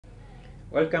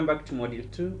Welcome back to Module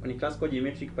 2 on classical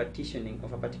geometric partitioning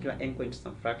of a particular anchor into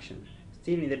some fraction.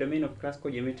 Still in the domain of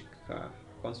classical geometric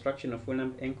construction of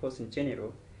full-number anchors in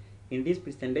general, in this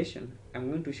presentation, I'm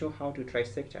going to show how to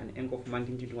trisect an angle of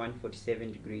magnitude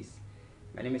 147 degrees.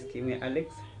 My name is Kimwe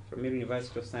Alex from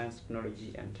University of Science and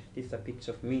Technology, and this is a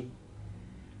picture of me.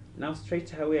 Now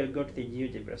straight away I'll go to the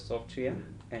GeoGebra software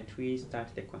and we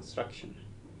start the construction.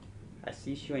 As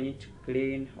usual, I need to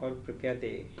clean or prepare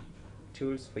the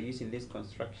tools for using this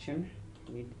construction.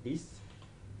 I need this.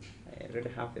 I already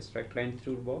have the straight line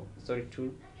tool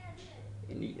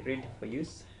ready for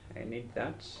use. I need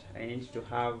that. I need to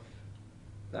have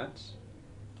that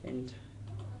and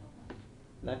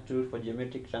that tool for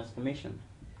geometric transformation.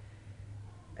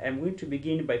 I'm going to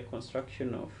begin by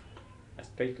construction of a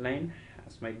straight line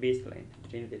as my baseline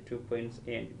between the 2 points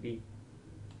A and B,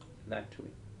 that way.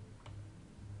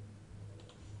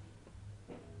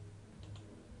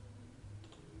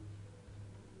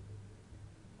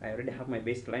 I already have my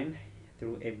baseline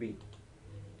through AB.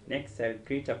 Next, I'll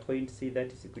create a point C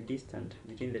that is equidistant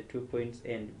between the 2 points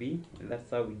A and B, and that's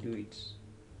how we do it.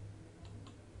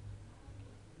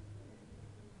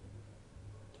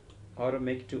 Or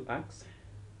make two arcs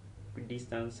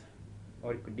equidistant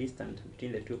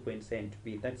between the 2 points A and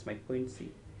B. That's my point C.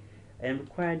 I am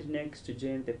required next to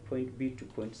join the point B to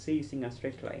point C using a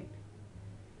straight line.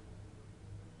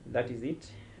 That is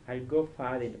it. I'll go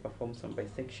further and perform some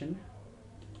bisection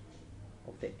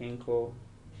of the angle,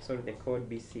 the chord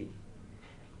BC.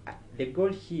 The goal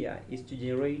here is to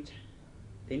generate,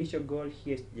 the initial goal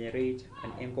here is to generate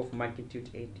an angle of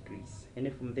magnitude 8 degrees.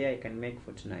 And from there I can make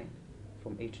 49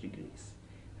 from 8 degrees.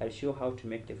 I'll show how to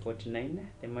make the 49,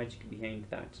 the magic behind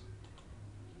that.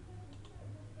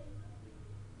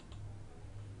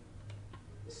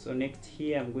 So next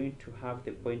here I'm going to have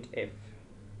the point F.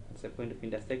 It's a point of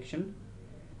intersection.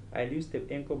 I'll use the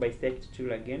angle bisect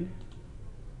tool again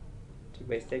to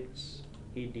bisect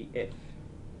EDF,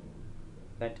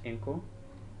 that angle.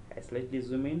 I slightly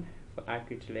zoom in for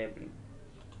accurate labeling.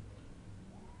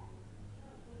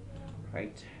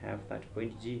 Right, I have that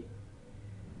point G.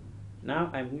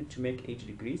 Now I'm going to make 8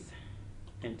 degrees,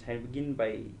 and I'll begin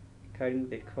by carrying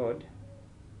the chord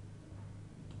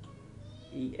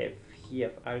EF.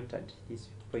 Here I've altered these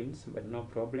points, but no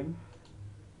problem.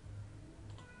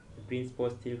 The principle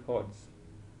still holds.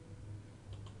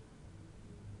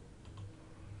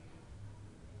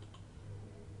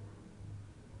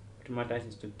 What matters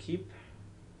is to keep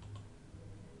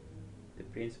the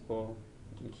principle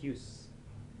in use.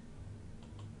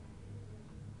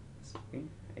 So, okay,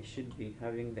 I should be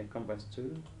having the compass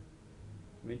tool.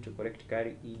 I'm going to correct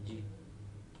carry EG.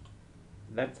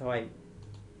 That's how I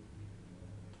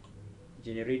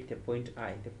generate the point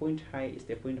I. The point I is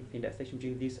the point of intersection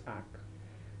between this arc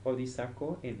or this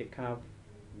circle and the curve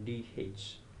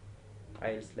DH.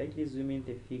 I'll slightly zoom in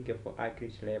the figure for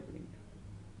accurate labeling.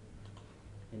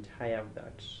 And I have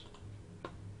that.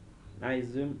 Now I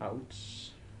zoom out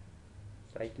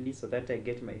slightly so that I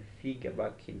get my figure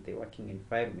back in the working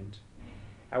environment.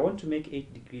 I want to make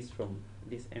 8 degrees from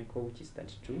this angle, which is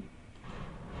 32,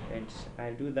 and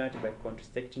I'll do that by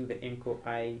trisecting the angle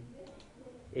IAB.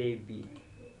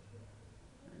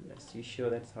 And as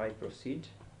usual, that's how I proceed.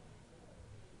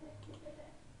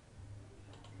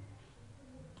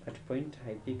 At point,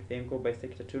 I pick the angle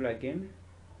bisector tool again,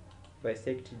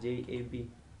 bisect JAB.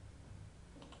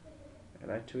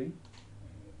 That way,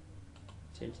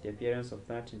 change the appearance of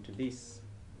that into this.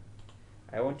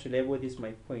 I want to label this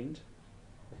my point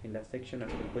of intersection at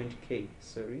the point K.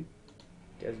 Sorry,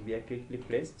 it has to be accurately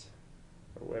placed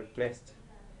or well placed.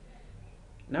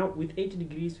 Now with 8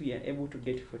 degrees we are able to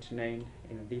get 49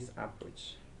 in this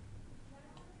approach.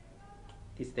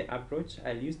 This is the approach.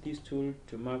 I'll use this tool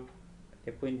to map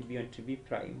the point B onto B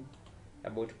prime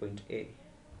about point A.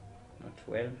 Not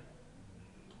well.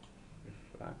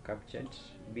 Captured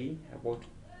B about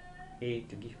A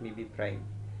to give me B prime.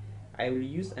 I will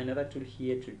use another tool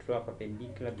here to draw a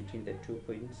perpendicular between the 2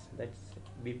 points, that's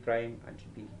B prime and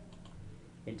B,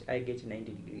 and I get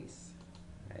 90 degrees.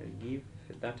 I'll give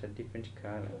that a different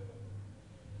color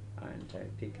and I'll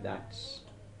pick that.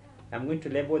 I'm going to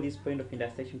label this point of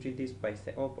intersection between this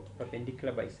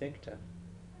perpendicular bisector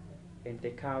and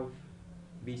the curve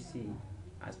BC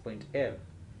as point L.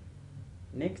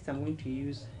 Next I'm going to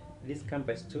use this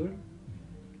compass tool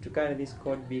to carry this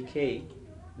chord BK,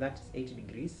 that is 80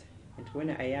 degrees, and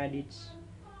when I add it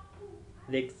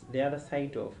the other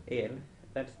side of L,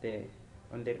 that's the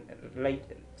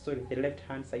left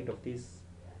hand side of this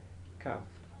curve,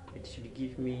 it should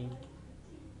give me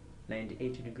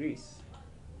 98 degrees.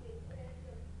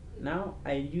 Now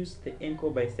I use the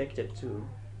angle bisector tool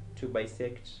to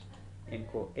bisect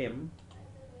angle M,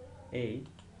 A,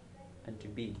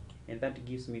 and B, and that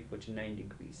gives me 49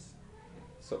 degrees.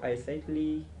 So I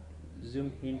slightly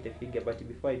zoom in the figure, but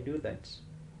before I do that,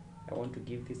 I want to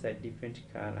give this a different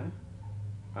color,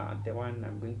 the one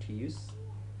I'm going to use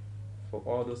for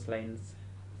all those lines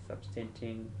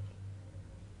subtending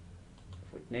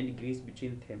 49 degrees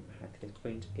between them at the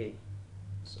point A.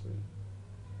 Sorry,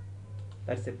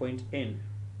 that's the point N.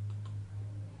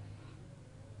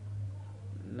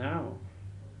 Now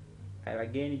I'll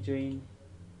again join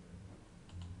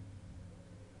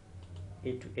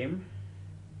A to M,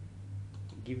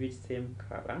 give it same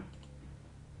color,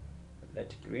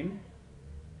 that green,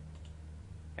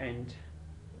 and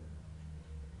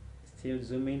still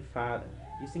zoom in further.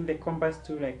 Using the compass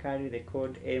tool, I carry the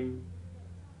code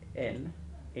MN,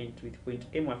 and with point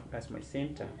M as my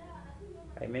center,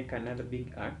 I make another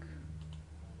big arc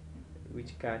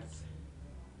which cuts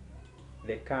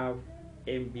the curve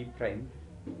MB prime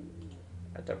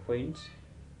at a point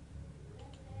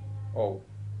O.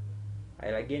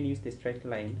 I'll again use the straight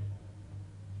line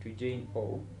to join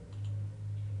O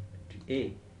to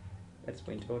A. That's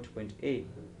point O to point A.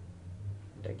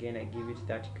 And again I give it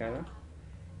that color.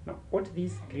 Now what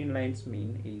these green lines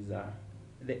mean is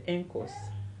the anchors.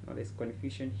 Now there's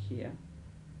confusion here.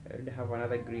 I already have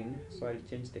another green, so I'll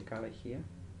change the color here.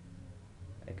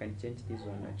 I can change this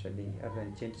one actually, other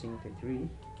than changing the 3.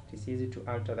 It's easy to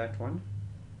alter that one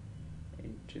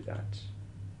into that.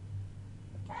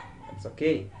 That's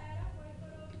okay.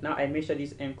 Now I measure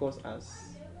these anchors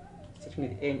as, starting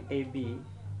with NAB,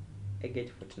 I get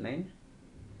 49.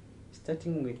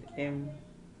 Starting with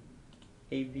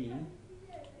MAB,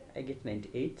 I get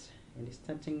 98. And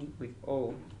starting with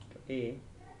O to A,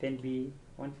 then B,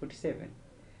 147.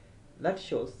 That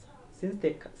shows, since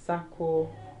the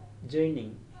circle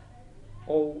joining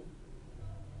O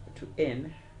to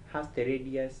N has the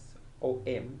radius OM,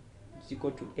 which is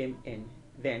equal to MN,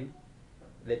 then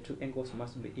the two angles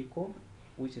must be equal,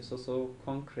 which is also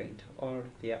congruent, or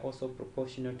they are also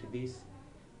proportional to this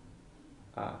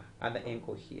other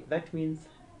angle here. That means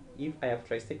if I have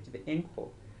trisected the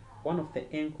angle, one of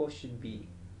the angles should be,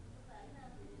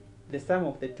 the sum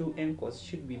of the two angles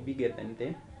should be bigger than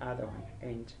the other one,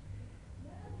 and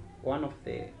one of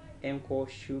the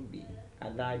angles should be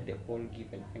allowed the whole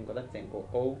given angle. That's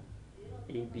angle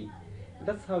OAB.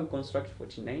 That's how we construct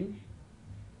 49.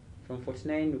 From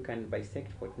 49 we can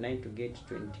bisect 49 to get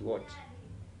 20 what?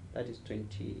 That is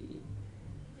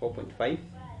 24.5.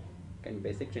 Can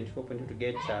bisect 24.2 to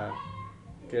get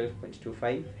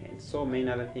 12.25, and so many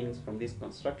other things from this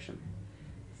construction.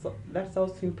 So that's how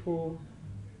simple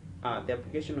the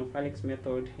application of Alex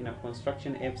method in a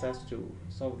construction helps us to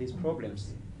solve these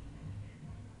problems.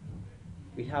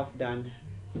 We have done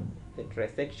the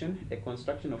trisection, the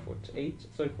construction of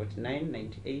 49,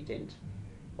 98, and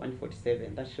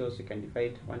 147. That shows we can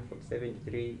divide 147 into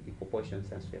 3 equal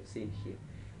portions, as we have seen here.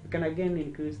 We can again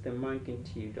increase the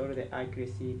magnitude or the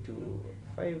accuracy to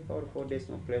 5 or 4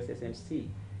 decimal places and see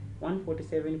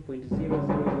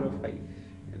 147.0005.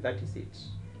 And that is it.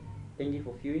 Thank you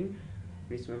for viewing.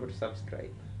 Please remember to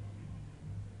subscribe.